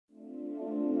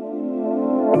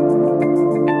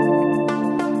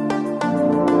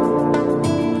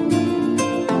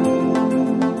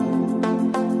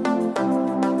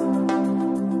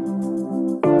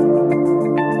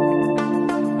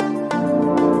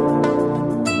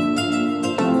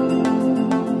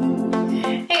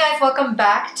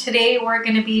back. Today we're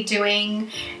going to be doing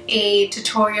a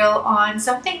tutorial on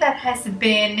something that has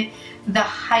been the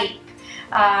hype,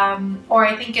 or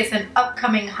I think is an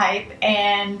upcoming hype,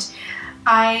 and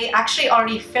I actually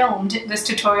already filmed this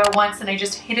tutorial once and I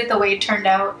just hated the way it turned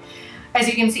out. As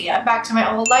you can see, I'm back to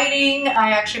my old lighting.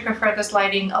 I actually prefer this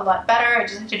lighting a lot better. I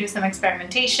just had to do some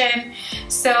experimentation.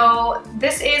 So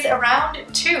this is round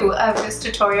 2 of this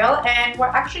tutorial, and we're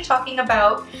actually talking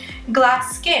about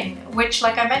glass skin, which,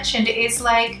 like I mentioned, is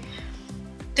like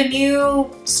the new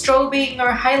strobing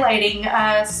or highlighting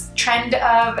trend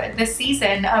of the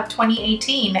season of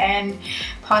 2018 and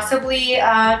possibly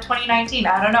 2019,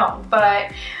 I don't know.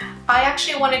 But I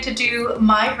actually wanted to do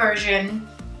my version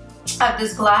of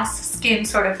this glass skin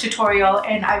sort of tutorial,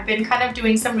 and I've been kind of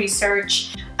doing some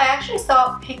research. I actually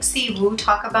saw Pixie Woo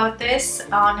talk about this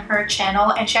on her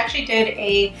channel, and she actually did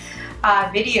a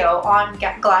video on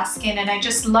glass skin, and I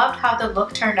just loved how the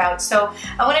look turned out. So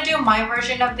I want to do my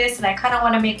version of this, and I kind of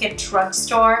want to make it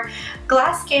drugstore.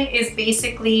 Glass skin is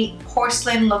basically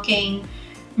porcelain looking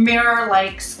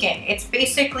mirror-like skin. It's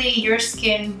basically your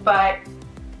skin, but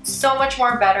so much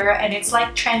more better, and it's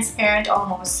like transparent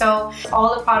almost. So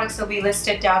all the products will be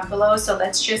listed down below, so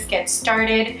let's just get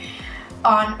started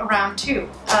on round 2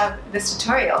 of this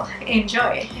tutorial.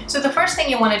 Enjoy. So the first thing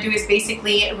you want to do is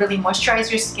basically really moisturize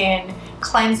your skin,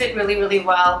 cleanse it really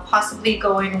well, possibly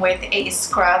go in with a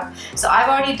scrub. So I've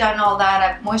already done all that.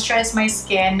 I've moisturized my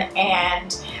skin,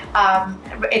 and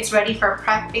it's ready for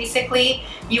prep. Basically,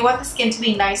 you want the skin to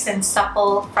be nice and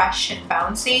supple, fresh and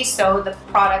bouncy, so the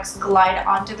products glide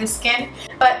onto the skin.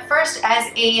 But first,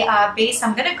 as a base,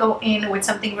 I'm gonna go in with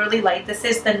something really light. This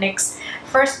is the NYX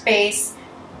First Base,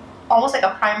 almost like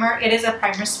a primer. It is a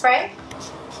primer spray.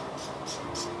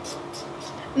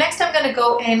 Next, I'm gonna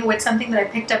go in with something that I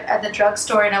picked up at the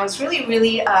drugstore, and I was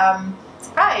really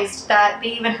surprised that they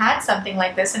even had something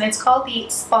like this, and it's called the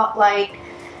Spotlight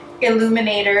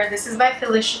Illuminator. This is by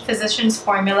Physicians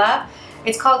Formula.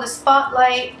 It's called the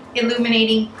Spotlight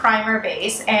Illuminating Primer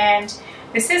Base, and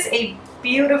this is a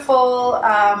beautiful,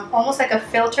 almost like a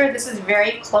filter. This is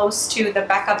very close to the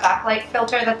Becca backlight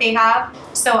filter that they have.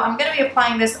 So I'm going to be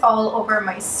applying this all over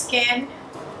my skin,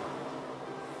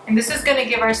 and this is going to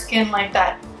give our skin like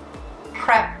that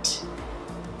prepped,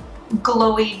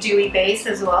 glowy, dewy base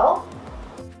as well.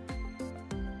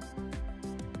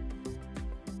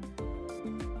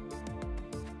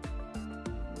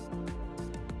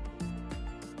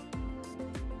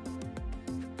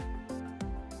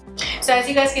 So as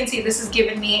you guys can see, this has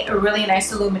given me a really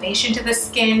nice illumination to the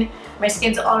skin. My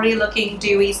skin's already looking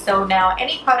dewy, so now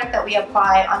any product that we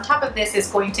apply on top of this is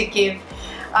going to give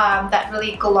that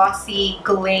really glossy,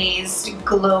 glazed,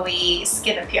 glowy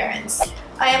skin appearance.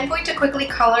 I am going to quickly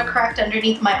color correct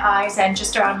underneath my eyes and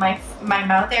just around my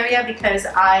mouth area, because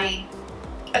I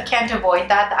can't avoid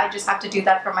that. I just have to do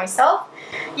that for myself.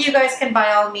 You guys can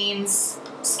by all means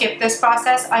skip this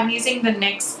process. I'm using the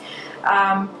NYX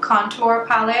contour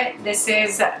palette. This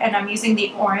is, and I'm using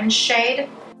the orange shade.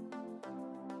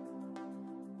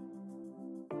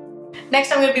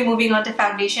 Next, I'm going to be moving on to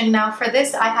foundation. Now for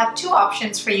this, I have 2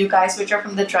 options for you guys, which are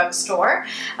from the drugstore.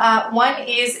 One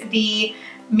is the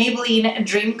Maybelline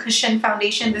Dream Cushion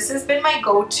foundation. This has been my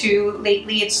go-to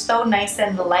lately. It's so nice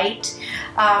and light,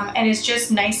 and it's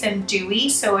just nice and dewy,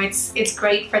 so it's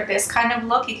great for this kind of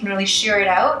look. You can really sheer it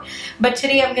out. But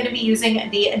today I'm going to be using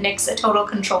the NYX Total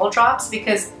Control drops,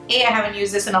 because I haven't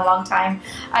used this in a long time.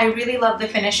 I really love the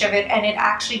finish of it, and it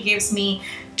actually gives me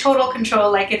total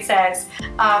control, like it says,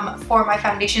 for my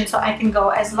foundation, so I can go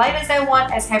as light as I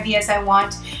want, as heavy as I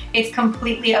want. It's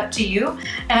completely up to you.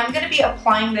 And I'm going to be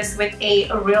applying this with a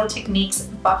Real Techniques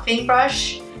buffing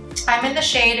brush. I'm in the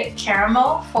shade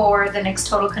Caramel for the NYX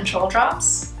Total Control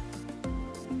drops.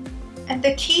 And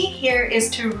the key here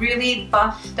is to really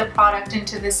buff the product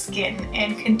into the skin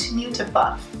and continue to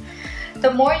buff.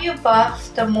 The more you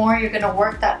buff, the more you're going to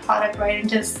work that product right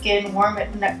into the skin, warm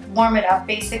it up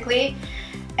basically.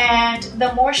 And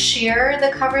the more sheer the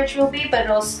coverage will be, but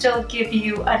it'll still give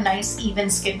you a nice even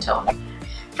skin tone.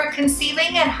 For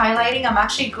concealing and highlighting, I'm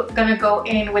actually gonna go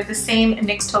in with the same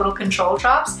NYX Total Control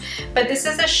drops, but this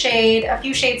is a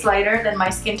few shades lighter than my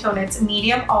skin tone. It's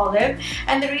medium olive,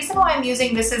 and the reason why I'm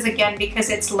using this is, again, because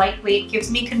it's lightweight,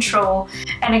 gives me control,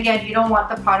 and again, you don't want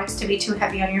the products to be too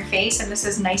heavy on your face, and this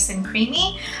is nice and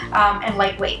creamy and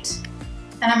lightweight.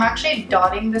 And I'm actually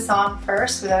dotting this on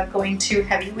first without going too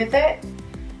heavy with it.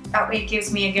 That way it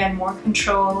gives me, again, more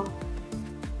control.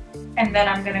 And then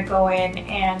I'm gonna go in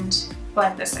and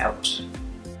blend this out.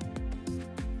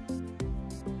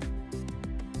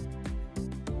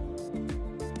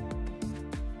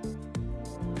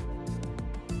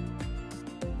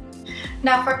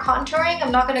 Now for contouring,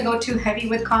 I'm not going to go too heavy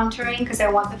with contouring because I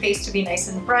want the face to be nice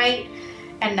and bright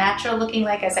and natural looking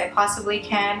like as I possibly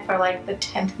can for like the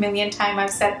 10th million time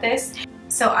I've said this.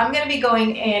 So I'm going to be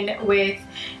going in with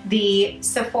the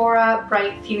Sephora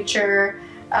Bright Future.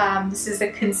 This is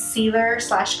a concealer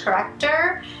slash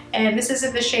corrector, and this is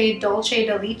in the shade Dolce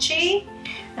de Leche.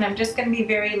 And I'm just going to be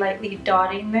very lightly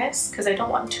dotting this because I don't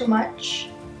want too much.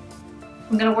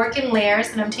 I'm going to work in layers,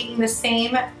 and I'm taking the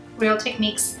same Real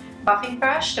Techniques buffing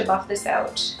brush to buff this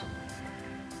out.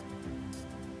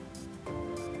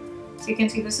 So you can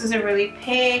see this is a really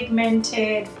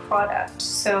pigmented product,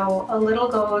 so a little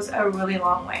goes a really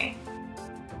long way.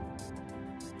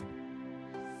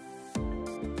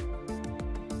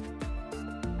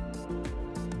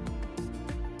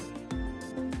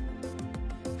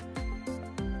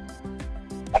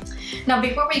 Now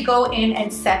before we go in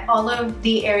and set all of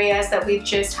the areas that we've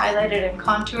just highlighted and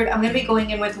contoured, I'm going to be going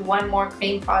in with one more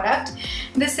cream product.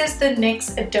 This is the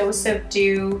NYX Dose of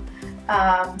Dew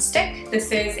stick.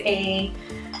 This is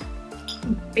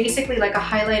basically like a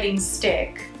highlighting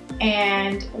stick,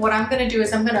 and what I'm going to do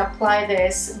is I'm going to apply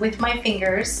this with my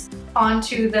fingers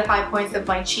onto the high points of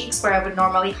my cheeks where I would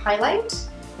normally highlight.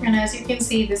 And as you can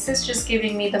see, this is just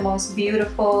giving me the most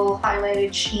beautiful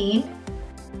highlighted sheen.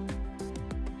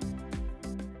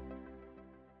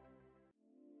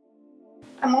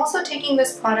 I'm also taking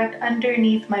this product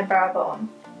underneath my brow bone.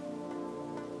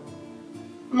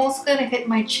 I'm also going to hit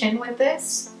my chin with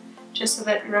this, just so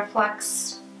that it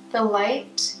reflects the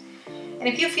light. And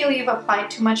if you feel you've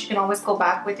applied too much, you can always go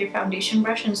back with your foundation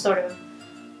brush and sort of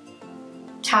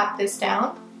tap this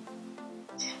down.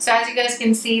 So as you guys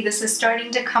can see, this is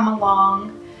starting to come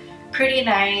along pretty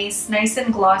nice, nice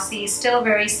and glossy, still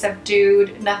very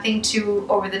subdued, nothing too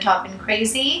over the top and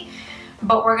crazy.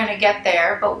 But we're gonna get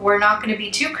there, but we're not gonna be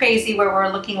too crazy where we're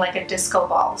looking like a disco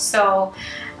ball. So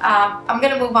I'm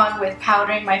gonna move on with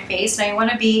powdering my face, and I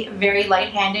wanna be very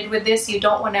light-handed with this. You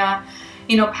don't wanna,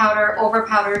 over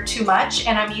powder too much.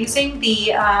 And I'm using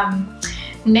the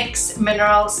NYX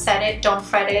Mineral Set It, Don't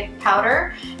Fret It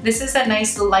powder. This is a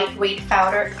nice lightweight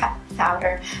powder.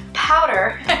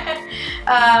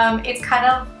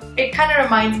 It kind of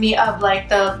reminds me of like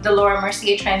the Laura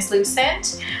Mercier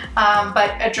Translucent,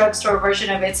 but a drugstore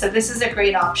version of it. So this is a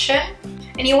great option.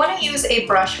 And you want to use a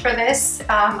brush for this.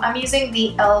 I'm using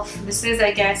the e.l.f. This is,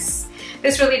 I guess,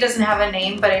 this really doesn't have a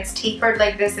name, but it's tapered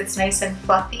like this. It's nice and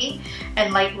fluffy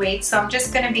and lightweight. So I'm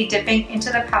just going to be dipping into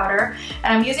the powder.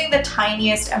 And I'm using the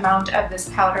tiniest amount of this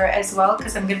powder as well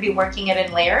because I'm going to be working it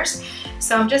in layers.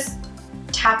 So I'm just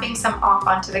tapping some off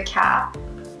onto the cap,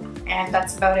 and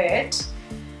that's about it.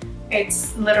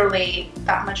 It's literally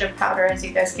that much of powder, as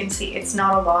you guys can see. It's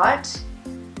not a lot.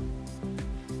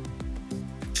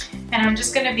 And I'm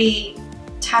just gonna be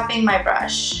tapping my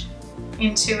brush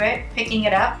into it, picking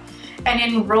it up, and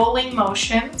in rolling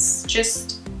motions,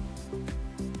 just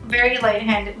very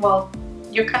light-handed. Well,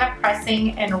 you're kind of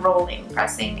pressing and rolling.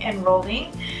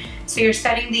 So you're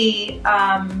setting the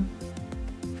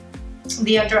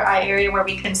under eye area where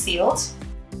we concealed.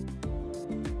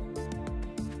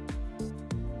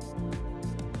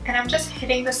 And I'm just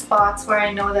hitting the spots where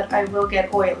I know that I will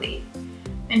get oily.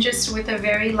 And just with a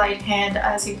very light hand,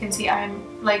 as you can see,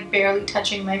 I'm like barely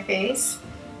touching my face.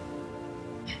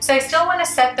 So I still want to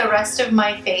set the rest of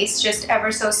my face just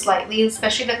ever so slightly,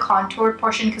 especially the contoured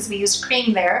portion because we used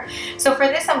cream there. So for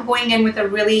this, I'm going in with a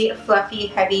really fluffy,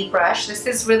 heavy brush. This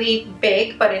is really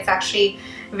big, but it's actually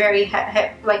very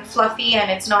like fluffy, and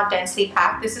it's not densely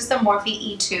packed. This is the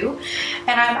Morphe E2,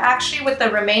 and I'm actually, with the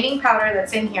remaining powder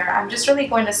that's in here, I'm just really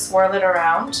going to swirl it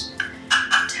around,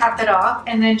 tap it off,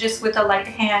 and then just with a light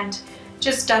hand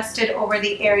just dust it over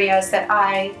the areas that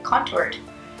I contoured,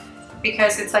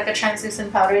 because it's like a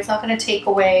translucent powder. It's not going to take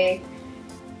away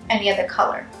any of the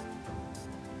color.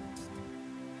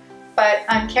 But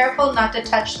I'm careful not to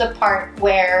touch the part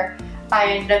where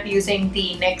I ended up using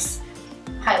the NYX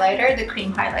highlighter, the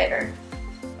cream highlighter.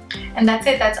 And that's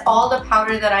it. That's all the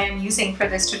powder that I am using for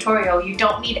this tutorial. You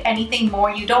don't need anything more.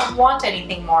 You don't want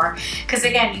anything more, because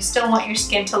again, you still want your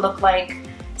skin to look like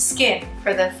skin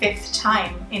for the 5th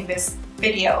time in this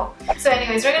video. So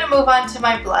anyways, we're going to move on to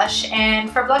my blush, and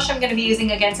for blush I'm going to be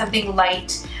using again something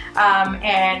light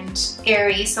and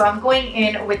airy. So I'm going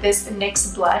in with this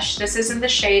NYX blush. This is in the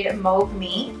shade Mauve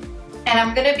Me, and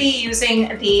I'm going to be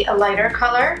using the lighter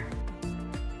color.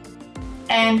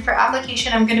 And for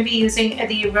application, I'm going to be using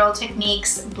the Real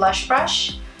Techniques blush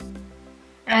brush.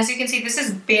 And as you can see, this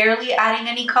is barely adding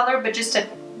any color, but just a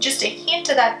hint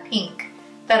of that pink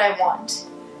that I want.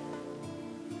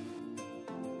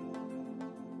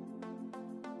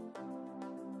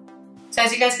 So So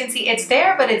as you guys can see, it's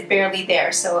there, but it's barely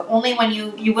there. So only when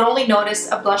you would only notice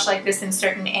a blush like this in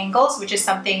certain angles, which is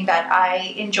something that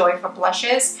I enjoy for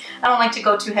blushes. I don't like to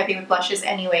go too heavy with blushes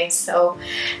anyway. So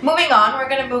moving on, we're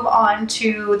gonna move on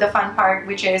to the fun part,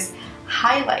 which is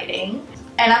highlighting.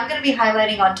 And I'm gonna be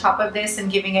highlighting on top of this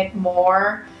and giving it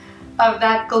more of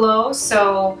that glow.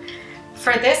 So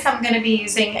for this, I'm gonna be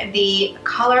using the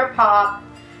ColourPop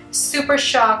Super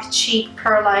Shock Cheek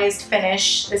Pearlized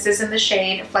Finish. This is in the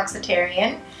shade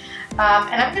Flexitarian.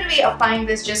 And I'm going to be applying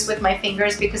this just with my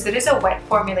fingers because it is a wet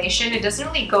formulation. It doesn't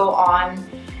really go on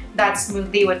that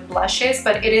smoothly with blushes,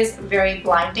 but it is very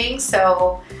blinding.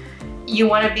 So you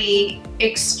want to be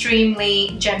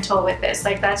extremely gentle with this.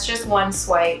 Like, that's just one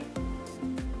swipe.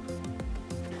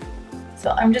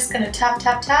 So I'm just going to tap,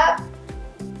 tap, tap.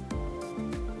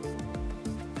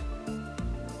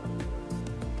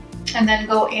 And then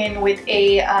go in with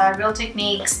a Real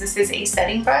Techniques, this is a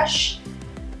setting brush,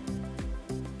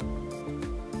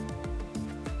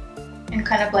 and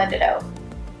kind of blend it out.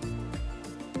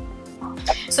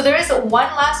 So there is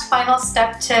one last final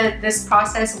step to this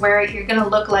process where you're gonna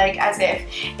look like as if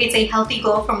it's a healthy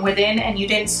glow from within and you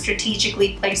didn't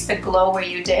strategically place the glow where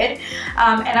you did.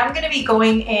 And I'm gonna be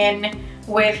going in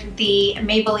with the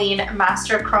Maybelline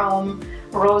Master Chrome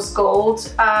Rose Gold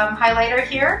highlighter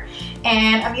here,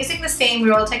 and I'm using the same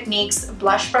Real Techniques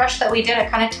blush brush that we did. I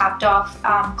kind of tapped off,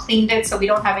 cleaned it so we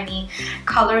don't have any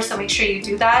color, so make sure you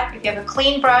do that. If you have a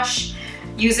clean brush,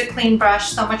 use a clean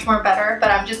brush, so much more better,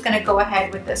 but I'm just gonna go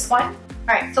ahead with this one.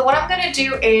 Alright, so what I'm gonna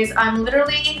do is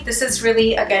this is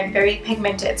really, again, very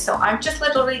pigmented, so I'm just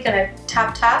literally gonna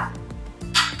tap, tap,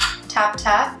 tap,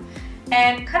 tap,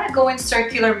 and kind of go in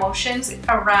circular motions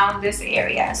around this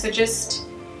area. So just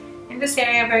in this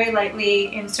area, very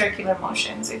lightly in circular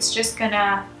motions. It's just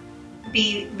gonna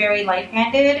be very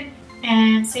light-handed.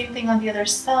 And same thing on the other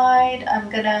side. I'm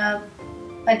gonna,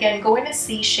 again, go in a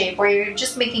C shape where you're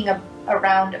just making a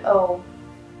round O.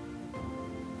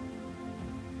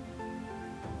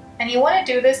 And you wanna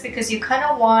do this because you kind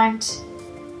of want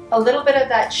a little bit of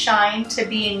that shine to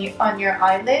be on your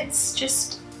eyelids,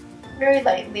 just very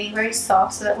lightly, very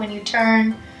soft, so that when you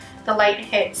turn, the light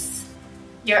hits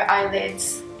your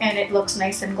eyelids and it looks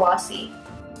nice and glossy.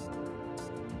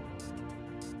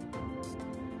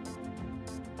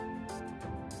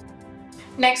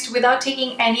 Next, without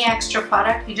taking any extra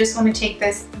product, you just want to take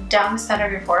this down the center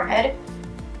of your forehead,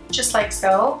 just like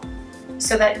so,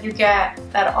 so that you get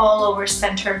that all over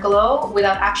center glow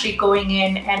without actually going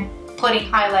in and putting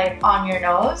highlight on your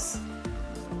nose.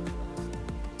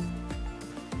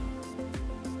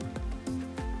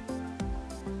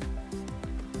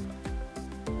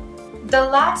 The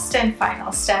last and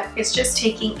final step is just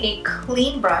taking a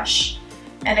clean brush,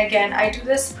 and again, I do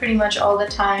this pretty much all the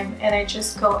time, and I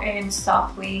just go in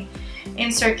softly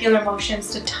in circular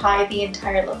motions to tie the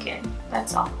entire look in.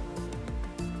 That's all.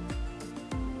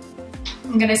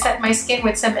 I'm gonna set my skin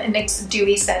with some NYX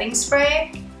Dewy Setting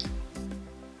Spray.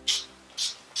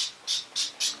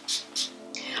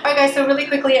 Alright guys, so really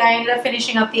quickly I ended up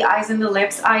finishing up the eyes and the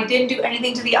lips. I didn't do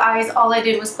anything to the eyes. All I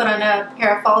did was put on a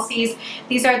pair of falsies.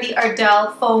 These are the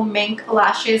Ardell Faux Mink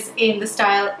lashes in the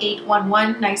style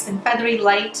 811, nice and feathery,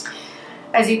 light.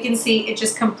 As you can see, it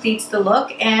just completes the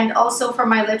look. And also for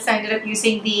my lips, I ended up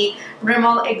using the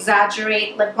Rimmel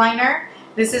Exaggerate lip liner.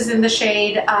 This is in the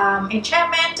shade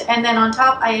Enchantment. And then on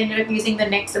top, I ended up using the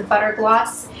NYX Butter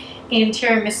Gloss in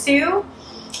Tiramisu.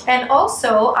 And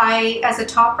also, I, as a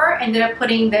topper, ended up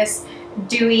putting this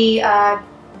dewy,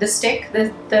 the stick,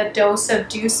 the Dose of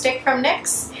Dew stick from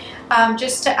NYX,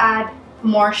 just to add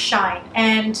more shine.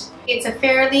 And it's a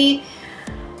fairly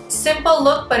simple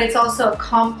look, but it's also a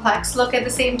complex look at the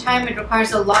same time. It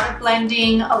requires a lot of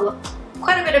blending,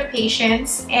 quite a bit of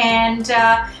patience, and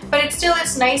but it still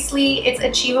is it's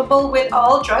achievable with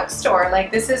all drugstore.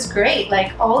 Like, this is great.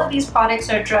 Like, all of these products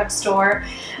are drugstore.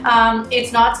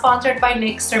 It's not sponsored by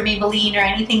NYX or Maybelline or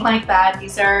anything like that.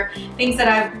 These are things that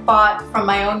I've bought from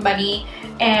my own money,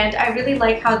 and I really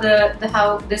like how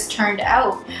how this turned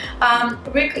out.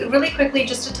 Really quickly,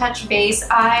 just to touch base,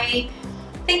 I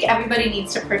think everybody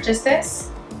needs to purchase this.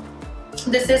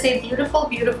 This is a beautiful,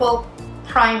 beautiful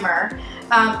primer.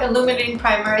 Illuminating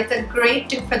primer. It's a great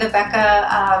dupe for the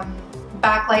Becca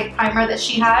backlight primer that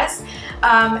she has,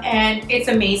 and it's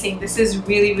amazing. This is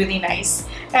really, really nice,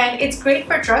 and it's great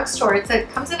for drugstore. It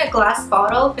comes in a glass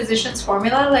bottle, Physicians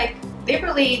Formula. Like,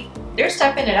 they're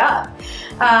stepping it up,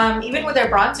 even with their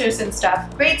bronzers and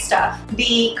stuff. Great stuff.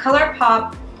 The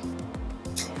ColourPop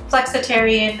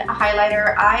Flexitarian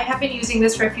highlighter. I have been using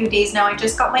this for a few days now. I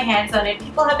just got my hands on it.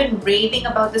 People have been raving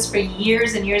about this for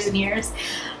years and years and years.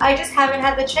 I just haven't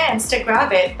had the chance to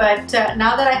grab it, but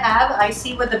now that I have, I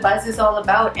see what the buzz is all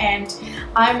about, and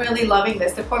I'm really loving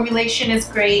this. The formulation is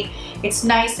great. It's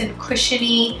nice and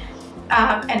cushiony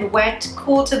and wet,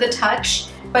 cool to the touch,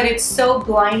 but it's so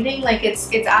blinding. Like it's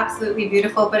absolutely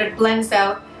beautiful, but it blends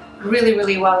out really,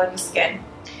 really well in the skin.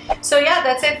 So yeah,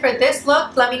 that's it for this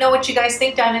look. Let me know what you guys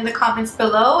think down in the comments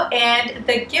below. And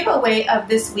the giveaway of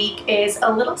this week is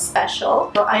a little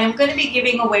special. So I am going to be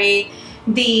giving away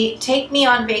the Take Me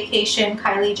on Vacation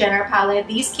Kylie Jenner palette.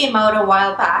 These came out a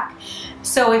while back.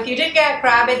 So if you didn't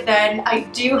grab it, then I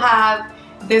do have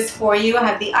this for you. I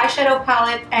have the eyeshadow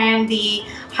palette and the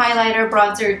highlighter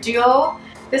bronzer duo.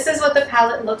 This is what the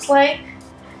palette looks like.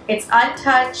 It's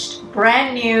untouched,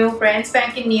 brand new, brand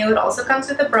spanking new. It also comes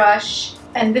with a brush.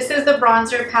 And this is the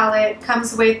bronzer palette.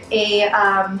 Comes with a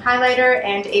highlighter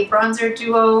and a bronzer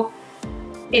duo.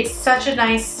 It's such a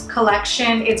nice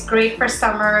collection. It's great for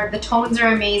summer. The tones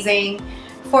are amazing.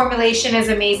 Formulation is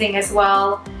amazing as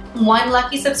well. One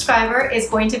lucky subscriber is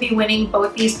going to be winning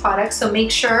both these products, so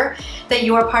make sure that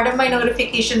you are part of my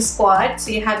notification squad, so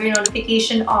you have your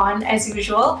notification on as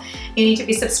usual. You need to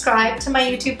be subscribed to my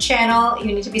YouTube channel.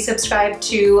 You need to be subscribed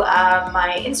to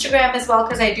my Instagram as well,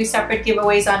 because I do separate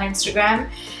giveaways on Instagram.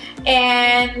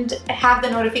 And have the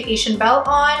notification bell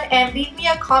on, and leave me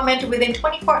a comment within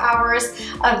 24 hours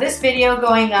of this video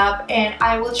going up, and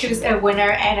I will choose a winner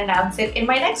and announce it in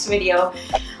my next video.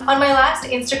 On my last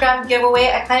Instagram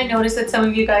giveaway, I kind of noticed that some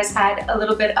of you guys had a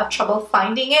little bit of trouble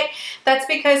finding it. That's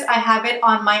because I have it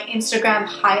on my Instagram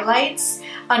highlights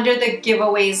under the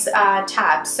giveaways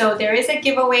tab. So there is a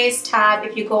giveaways tab.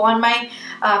 If you go on my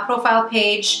profile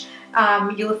page,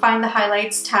 you'll find the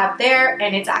highlights tab there,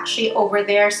 and it's actually over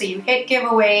there. So you hit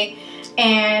giveaway,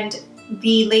 and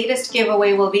the latest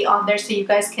giveaway will be on there, so you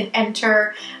guys can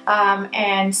enter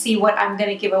and see what I'm going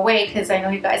to give away, because I know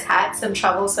you guys had some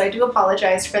trouble, so I do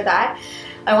apologize for that.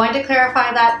 I wanted to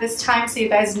clarify that this time so you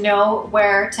guys know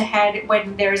where to head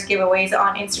when there's giveaways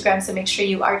on Instagram, so make sure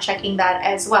you are checking that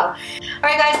as well.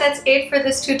 Alright guys, that's it for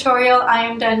this tutorial. I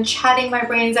am done chatting my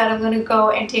brains out. I'm going to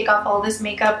go and take off all this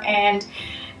makeup and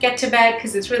get to bed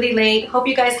because it's really late. Hope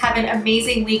you guys have an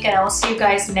amazing week, and I'll see you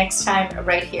guys next time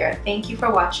right here. Thank you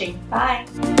for watching. Bye.